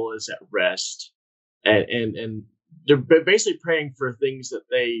Vin's soul is at rest. And they're basically praying for things that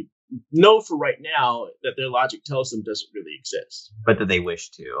they know for right now that their logic tells them doesn't really exist. But that they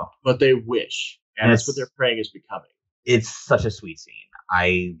wish to. But they wish. And that's what their praying is becoming. It's such a sweet scene.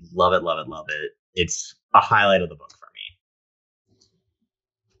 I love it, love it, love it. It's a highlight of the book for me.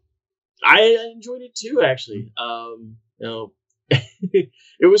 I enjoyed it too, actually.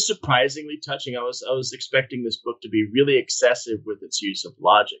 It was surprisingly touching. I was expecting this book to be really excessive with its use of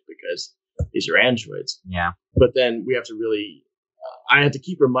logic because these are androids. Yeah. But then we have to really, I had to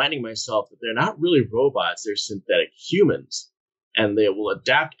keep reminding myself that they're not really robots. They're synthetic humans, and they will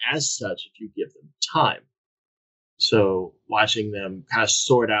adapt as such if you give them time. So watching them kind of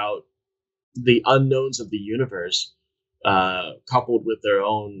sort out the unknowns of the universe, coupled with their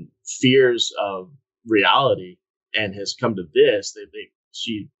own fears of reality, and has come to this.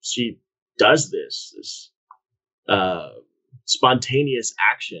 She does this spontaneous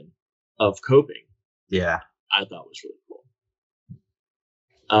action of coping. Yeah, I thought was really cool.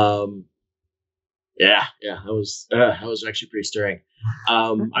 That was actually pretty stirring.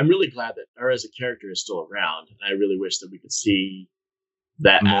 I'm really glad that her as a character is still around. I really wish that we could see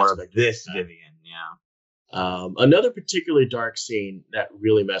that more of this Vivian. Yeah. Another particularly dark scene that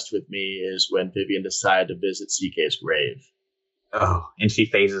really messed with me is when Vivian decided to visit CK's grave. Oh, and she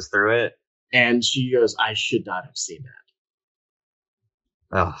phases through it. And she goes, I should not have seen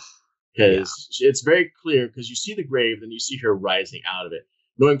that. Oh. Because it's very clear, because you see the grave, then you see her rising out of it,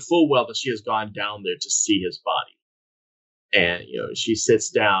 knowing full well that she has gone down there to see his body. And, she sits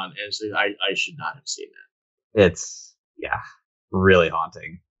down and says, I should not have seen that. It's, really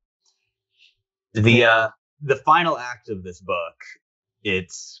haunting. The final act of this book,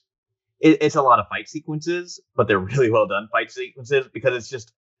 it's a lot of fight sequences, but they're really well done fight sequences because it's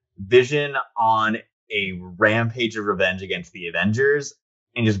just Vision on a rampage of revenge against the Avengers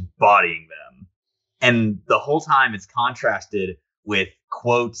and just bodying them. And the whole time it's contrasted with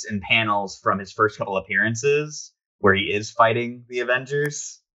quotes and panels from his first couple appearances where he is fighting the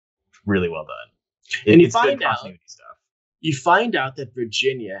Avengers. Really well done. And it's good continuity stuff. You find out that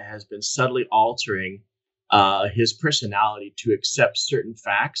Virginia has been subtly altering his personality to accept certain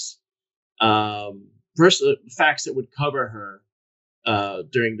facts, facts that would cover her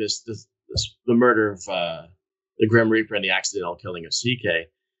during the murder of the Grim Reaper and the accidental killing of CK.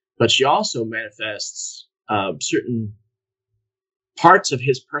 But she also manifests certain parts of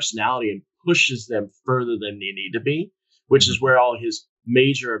his personality and pushes them further than they need to be, which is where all his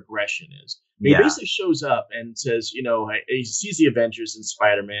major aggression is. He basically shows up and says, he sees the Avengers and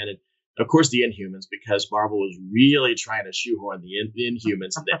Spider-Man and, of course, the Inhumans, because Marvel was really trying to shoehorn the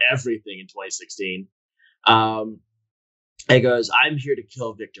Inhumans into everything in 2016. And he goes, I'm here to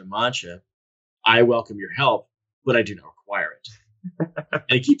kill Victor Mancha. I welcome your help, but I do not require it. And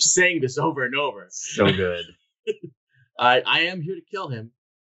he keeps saying this over and over. So good. I am here to kill him.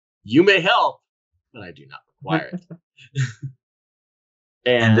 You may help, but I do not require it.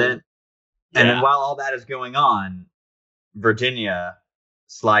 And then while all that is going on, Virginia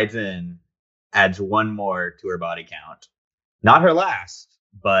slides in, adds one more to her body count. Not her last,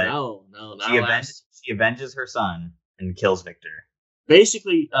 but no, not her last. She avenges her son and kills Victor.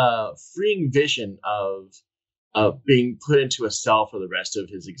 Basically, freeing Vision of being put into a cell for the rest of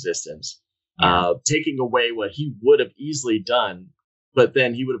his existence, taking away what he would have easily done, but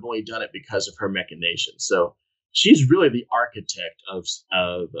then he would have only done it because of her machinations. So she's really the architect of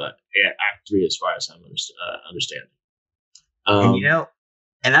Act 3, as far as I'm understanding.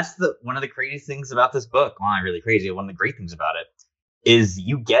 And that's one of the crazy things about this book. Well, not really crazy. One of the great things about it is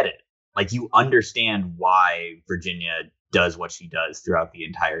you get it. Like, you understand why Virginia does what she does throughout the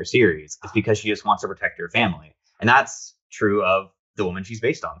entire series. It's because she just wants to protect her family. And that's true of the woman she's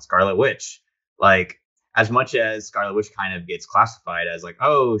based on, Scarlet Witch. Like, as much as Scarlet Witch kind of gets classified as like,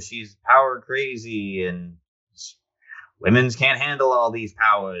 oh, she's power crazy and women's can't handle all these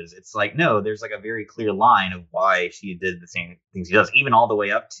powers. It's like, no, there's like a very clear line of why she did the same things she does, even all the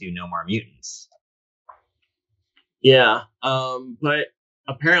way up to No More Mutants. Yeah. But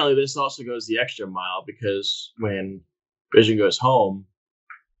apparently this also goes the extra mile, because when Vision goes home,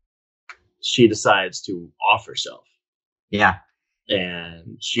 she decides to off herself. Yeah.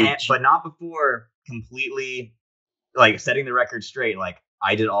 But not before completely like setting the record straight. Like,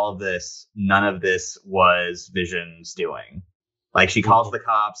 I did all of this. None of this was Vision's doing. Like, she calls the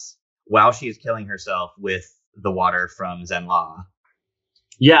cops while she's killing herself with the water from Zenla.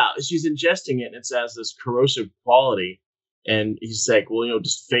 Yeah, she's ingesting it, and it has this corrosive quality. And he's like, well,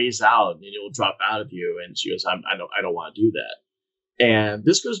 just phase out, and it'll drop out of you. And she goes, I don't want to do that. And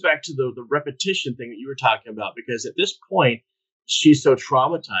this goes back to the repetition thing that you were talking about, because at this point, she's so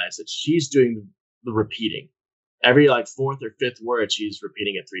traumatized that she's doing the repeating. Every fourth or fifth word, she's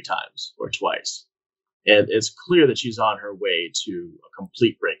repeating it 3 times or twice. And it's clear that she's on her way to a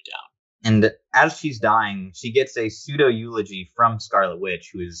complete breakdown. And as she's dying, she gets a pseudo eulogy from Scarlet Witch,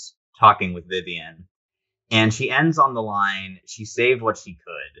 who is talking with Vivian. And she ends on the line, she saved what she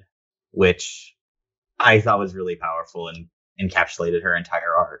could, which I thought was really powerful and encapsulated her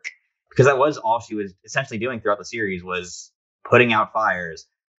entire arc. Because that was all she was essentially doing throughout the series, was putting out fires,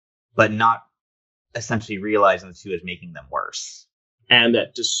 but not essentially realizing that she was making them worse. And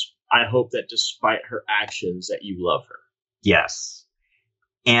that I hope that despite her actions, that you love her. Yes.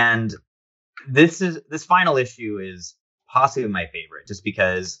 And this final issue is possibly my favorite, just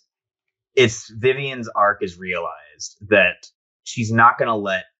because it's Vivian's arc is realized that she's not going to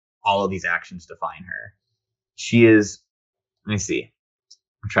let all of these actions define her. She is, let me see.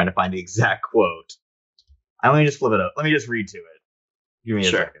 I'm trying to find the exact quote. Let me just flip it up. Let me just read to it. Give me a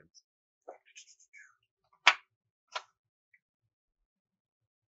second.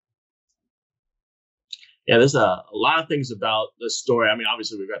 Yeah, there's a lot of things about this story. I mean,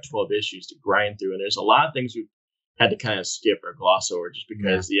 obviously, we've got 12 issues to grind through, and there's a lot of things we've had to kind of skip or gloss over, just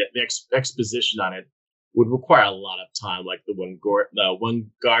because the exposition on it would require a lot of time, like the one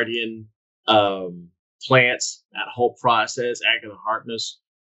Guardian plants, that whole process, Agatha Harkness,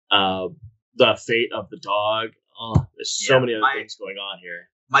 the fate of the dog. There's so many other things going on here.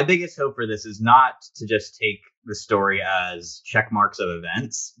 My biggest hope for this is not to just take the story as check marks of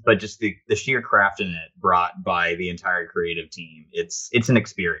events, but just the sheer craft in it brought by the entire creative team. It's an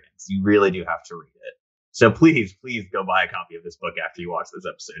experience. You really do have to read it. So please go buy a copy of this book after you watch this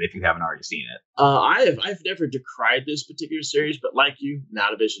episode, if you haven't already seen it. I've never decried this particular series, but like you,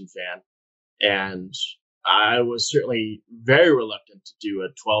 not a Vision fan. And I was certainly very reluctant to do a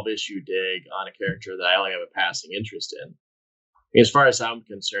 12-issue dig on a character that I only have a passing interest in. As far as I'm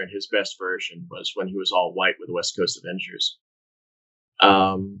concerned, his best version was when he was all white with West Coast Avengers.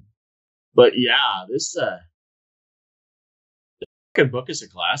 But yeah, this book is a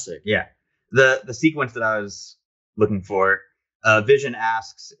classic. Yeah. The sequence that I was looking for, Vision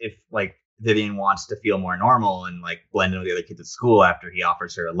asks if Vivian wants to feel more normal and blend in with the other kids at school after he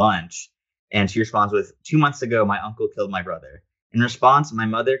offers her a lunch. And she responds with, 2 months ago, my uncle killed my brother. In response, my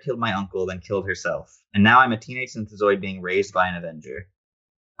mother killed my uncle, then killed herself. And now I'm a teenage synthezoid being raised by an Avenger.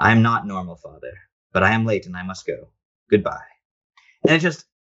 I am not normal, father, but I am late and I must go. Goodbye. And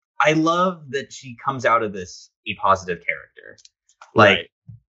I love that she comes out of this a positive character. Right.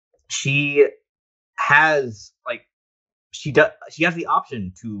 She has she has the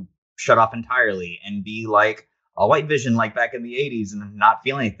option to shut off entirely and be like a white Vision like back in the 80s and not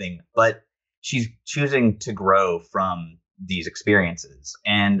feel anything, but she's choosing to grow from these experiences,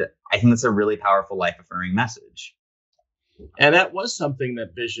 and I think that's a really powerful, life-affirming message. And that was something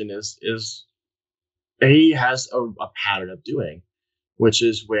that Vision is he has a pattern of doing, which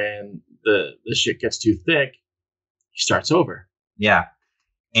is when the shit gets too thick, he starts over. Yeah.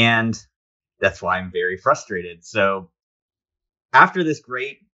 And that's why I'm very frustrated. So after this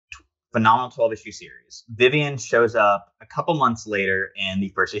great, phenomenal 12-issue series, Vivian shows up a couple months later in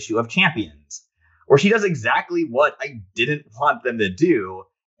the first issue of Champions, where she does exactly what I didn't want them to do.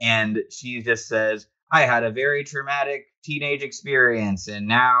 And she just says, I had a very traumatic teenage experience, and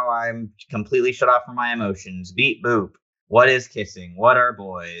now I'm completely shut off from my emotions. Beep boop. What is kissing? What are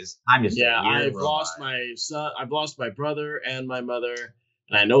boys? I'm just I've lost my son. I've lost my brother and my mother,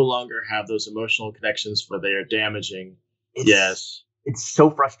 and I no longer have those emotional connections, for they are damaging. Yes. It's so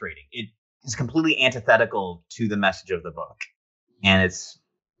frustrating. It is completely antithetical to the message of the book. And it's,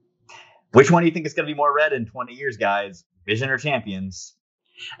 which one do you think is going to be more read in 20 years, guys? Vision or Champions?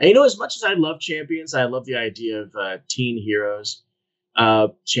 And as much as I love Champions, I love the idea of teen heroes.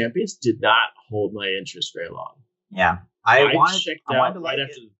 Champions did not hold my interest very long. Yeah. I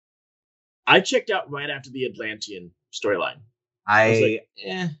checked out right after the Atlantean storyline. I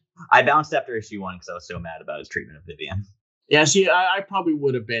bounced after issue 1 because I was so mad about his treatment of Vivian. Yeah, see, I probably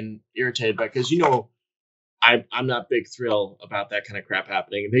would have been irritated by, because I'm not big thrill about that kind of crap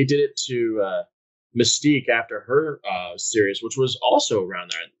happening. They did it to Mystique after her series, which was also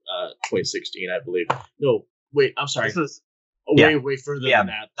around there, 2016, I believe. No, wait, I'm sorry. This was way further than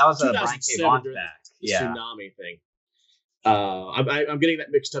that. That was a Brian K. Vaughan back. Tsunami thing. I'm getting that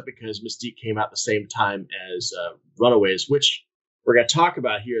mixed up because Mystique came out the same time as Runaways, which we're going to talk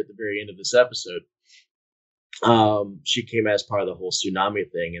about here at the very end of this episode. She came as part of the whole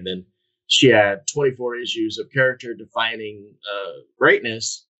Tsunami thing, and then she had 24 issues of character defining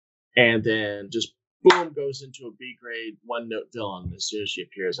greatness, and then just boom, goes into a B grade, one note villain as soon as she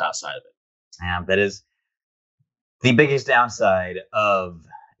appears outside of it. Yeah, that is the biggest downside of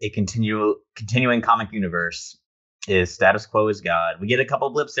a continuing comic universe. Is status quo is God. We get a couple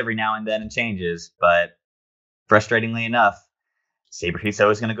blips every now and then and changes, but frustratingly enough, Sabretooth's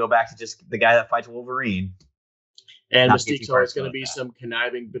always going to go back to just the guy that fights Wolverine. And Mystique's always going to be some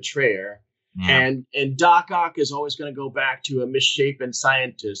conniving betrayer. Yeah. And Doc Ock is always going to go back to a misshapen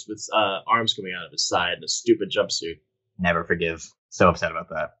scientist with arms coming out of his side and a stupid jumpsuit. Never forgive. So upset about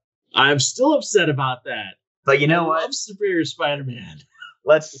that. I'm still upset about that. But you know what? I love Superior Spider-Man.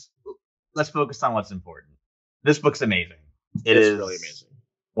 Let's focus on what's important. This book's amazing. It's really amazing.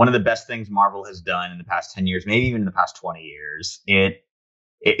 One of the best things Marvel has done in the past 10 years, maybe even in the past 20 years. It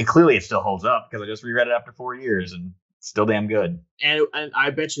clearly it still holds up because I just reread it after 4 years and it's still damn good. And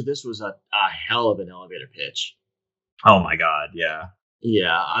I bet you this was a hell of an elevator pitch. Oh my God, yeah.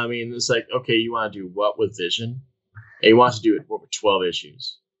 Yeah, I mean, it's like, okay, you want to do what with Vision? And he wants to do it for 12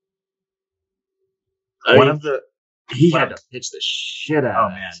 issues. He had to pitch the shit out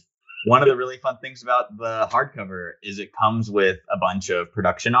of it. Man. One of the really fun things about the hardcover is it comes with a bunch of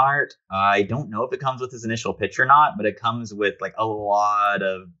production art. I don't know if it comes with his initial pitch or not, but it comes with like a lot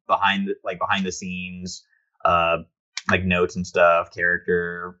of behind the scenes, like notes and stuff,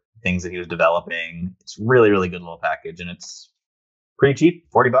 character things that he was developing. It's really, really good little package, and it's pretty cheap,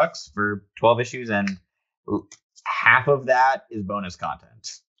 $40 for 12 issues, and half of that is bonus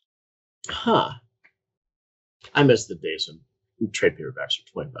content. Huh. I miss the days when trade paperbacks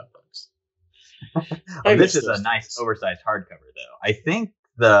for $25. This is a nice oversized hardcover, though. I think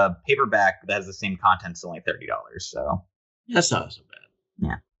the paperback that has the same content is only $30. So that's not so bad.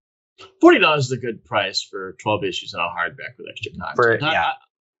 Yeah, $40 is a good price for 12 issues on a hardback with extra content.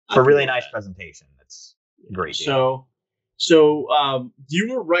 For really nice presentation. It's great. So you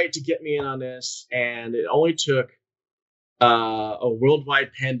were right to get me in on this, and it only took a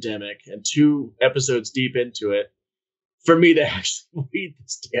worldwide pandemic and 2 episodes deep into it for me to actually read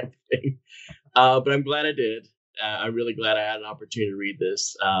this damn thing. But I'm glad I did. I'm really glad I had an opportunity to read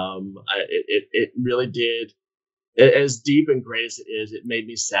this. It really did. As deep and great as it is, it made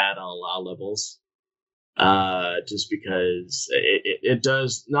me sad on a lot of levels. Just because it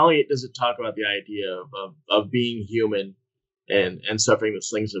does, not only does it talk about the idea of being human and suffering the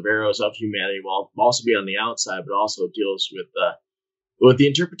slings of arrows of humanity, while also being on the outside, but also deals with the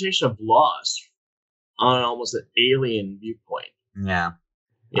interpretation of loss on almost an alien viewpoint. Yeah.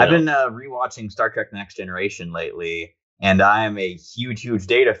 I've been rewatching Star Trek Next Generation lately, and I am a huge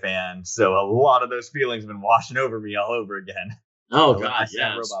Data fan, so a lot of those feelings have been washing over me all over again. Oh, God,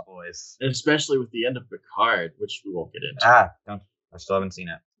 yes. Robot Boys. And especially with the end of Picard, which we won't get into. I still haven't seen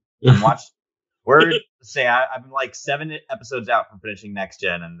it. I've been like 7 episodes out from finishing Next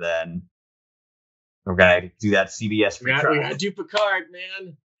Gen, and then we're going to do that CBS free trial. We got to do Picard,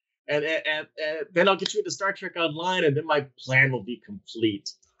 man. And then I'll get you into Star Trek Online, and then my plan will be complete.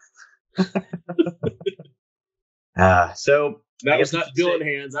 So that was not villain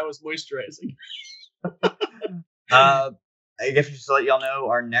hands. I was moisturizing. I guess just to let y'all know,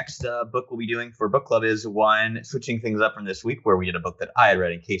 our next book we'll be doing for book club is one switching things up from this week, where we did a book that I had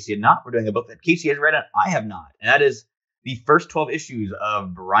read and Casey had not. We're doing a book that Casey has read and I have not, and that is the first 12 issues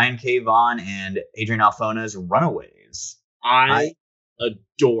of Brian K. Vaughan and Adrian Alfona's Runaways. I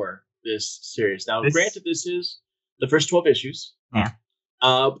adore this series. Now, granted, this is the first 12 issues. Yeah.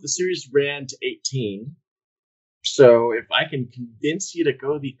 But the series ran to 18. So if I can convince you to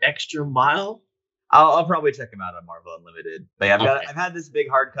go the extra mile, I'll probably check them out on Marvel Unlimited. But yeah, I've had this big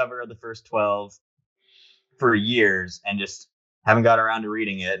hardcover of the first 12 for years and just haven't got around to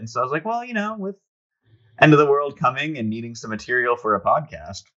reading it. And so I was like, well, with End of the World coming and needing some material for a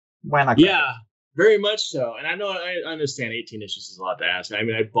podcast, why not? Yeah, very much so. And I understand 18 issues is a lot to ask. I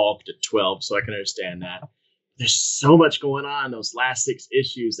mean, I balked at 12, so I can understand that. There's so much going on in those last 6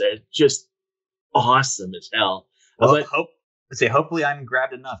 issues that are just awesome as hell. Well, hopefully I'm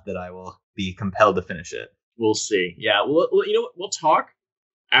grabbed enough that I will be compelled to finish it. We'll see. Yeah, well, you know what? We'll talk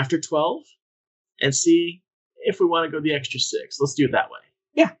after 12 and see if we want to go the extra 6. Let's do it that way.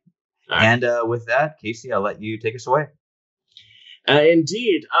 Yeah. Right. And with that, Casey, I'll let you take us away.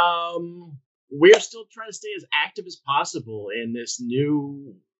 Indeed. We are still trying to stay as active as possible in this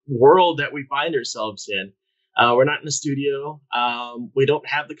new world that we find ourselves in. We're not in the studio. We don't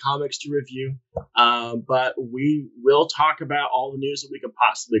have the comics to review, but we will talk about all the news that we can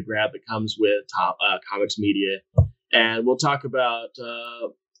possibly grab that comes with comics media. And we'll talk about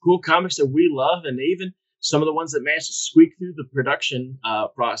cool comics that we love, and even some of the ones that managed to squeak through the production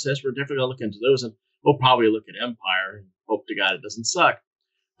process. We're definitely going to look into those, and we'll probably look at Empire and hope to God it doesn't suck.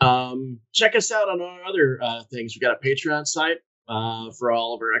 Check us out on our other things. We've got a Patreon site for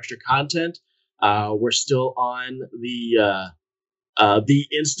all of our extra content. We're still on the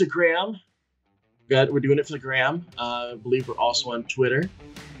Instagram. We're doing it for the gram. I believe we're also on Twitter.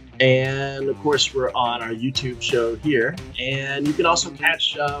 And, of course, we're on our YouTube show here. And you can also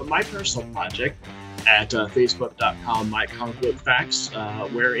catch my personal project at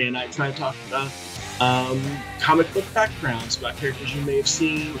facebook.com/mycomicbookfacts, wherein I try to talk about comic book backgrounds about characters you may have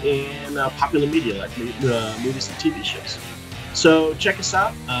seen in popular media, like movies and TV shows. So check us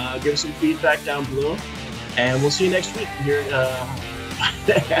out, give us some feedback down below, and we'll see you next week here at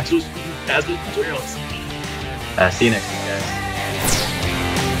Hazardous Materials. See you next week, guys.